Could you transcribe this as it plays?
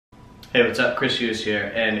Hey, what's up? Chris Hughes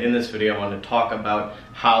here, and in this video I want to talk about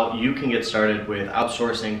how you can get started with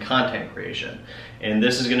outsourcing content creation. And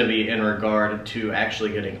this is going to be in regard to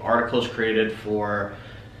actually getting articles created for,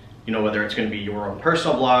 whether it's going to be your own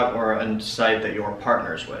personal blog or a site that you're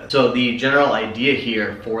partners with. So the general idea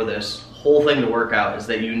here for this whole thing to work out is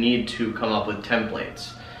that you need to come up with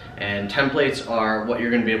templates. And templates are what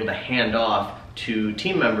you're going to be able to hand off to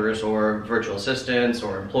team members or virtual assistants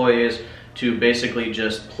or employees to basically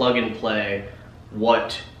just plug and play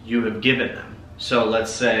what you have given them. So let's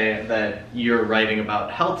say that you're writing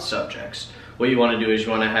about health subjects. What you want to do is you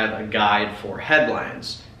want to have a guide for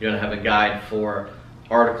headlines. You want to have a guide for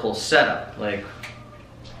article setup. Like,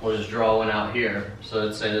 we'll just draw one out here. So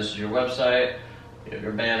let's say this is your website. You have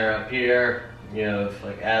your banner up here. You have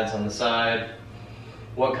like ads on the side.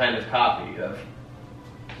 What kind of copy you have?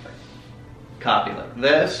 Copy like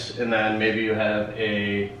this, and then maybe you have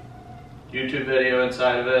a YouTube video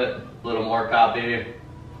inside of it, a little more copy.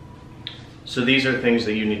 So these are things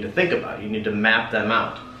that you need to think about. You need to map them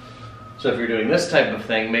out. So if you're doing this type of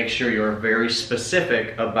thing, make sure you're very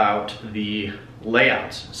specific about the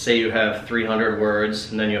layouts. Say you have 300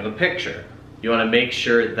 words and then you have a picture. You want to make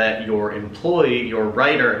sure that your employee, your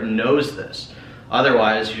writer, knows this.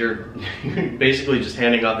 Otherwise, you're basically just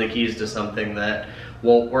handing off the keys to something that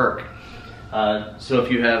won't work. So if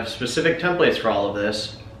you have specific templates for all of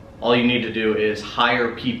this, all you need to do is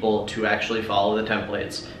hire people to actually follow the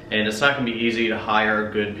templates. And it's not going to be easy to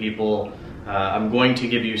hire good people. I'm going to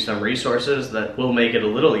give you some resources that will make it a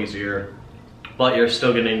little easier, but you're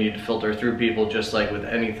still going to need to filter through people. Just like with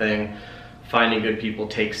anything, finding good people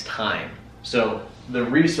takes time. So the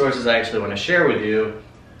resources I actually want to share with you,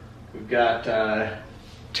 we've got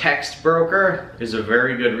Text Broker is a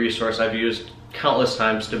very good resource I've used countless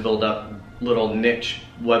times to build up little niche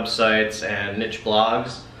websites and niche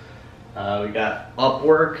blogs. We got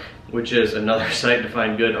Upwork, which is another site to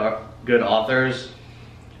find good authors.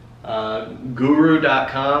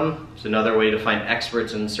 Guru.com is another way to find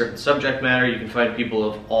experts in a certain subject matter. You can find people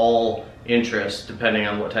of all interests depending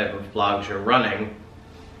on what type of blogs you're running.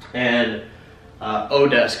 And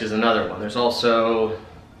Odesk is another one. There's also,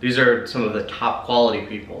 these are some of the top quality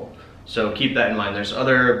people. So keep that in mind. There's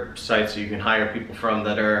other sites that you can hire people from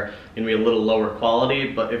that are going to be a little lower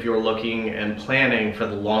quality, but if you're looking and planning for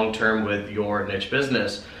the long term with your niche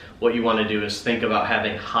business, what you want to do is think about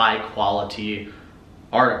having high quality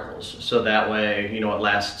articles. So that way, it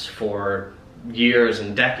lasts for years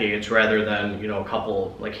and decades rather than, a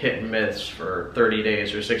couple like hit and miss for 30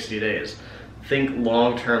 days or 60 days. Think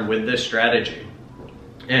long term with this strategy.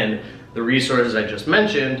 And the resources I just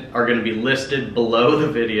mentioned are going to be listed below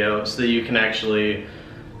the video so that you can actually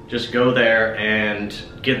just go there and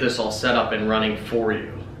get this all set up and running for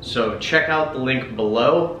you. So check out the link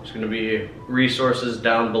below. There's going to be resources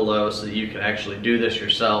down below so that you can actually do this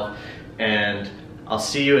yourself. And I'll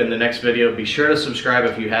see you in the next video. Be sure to subscribe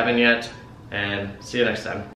if you haven't yet, and see you next time.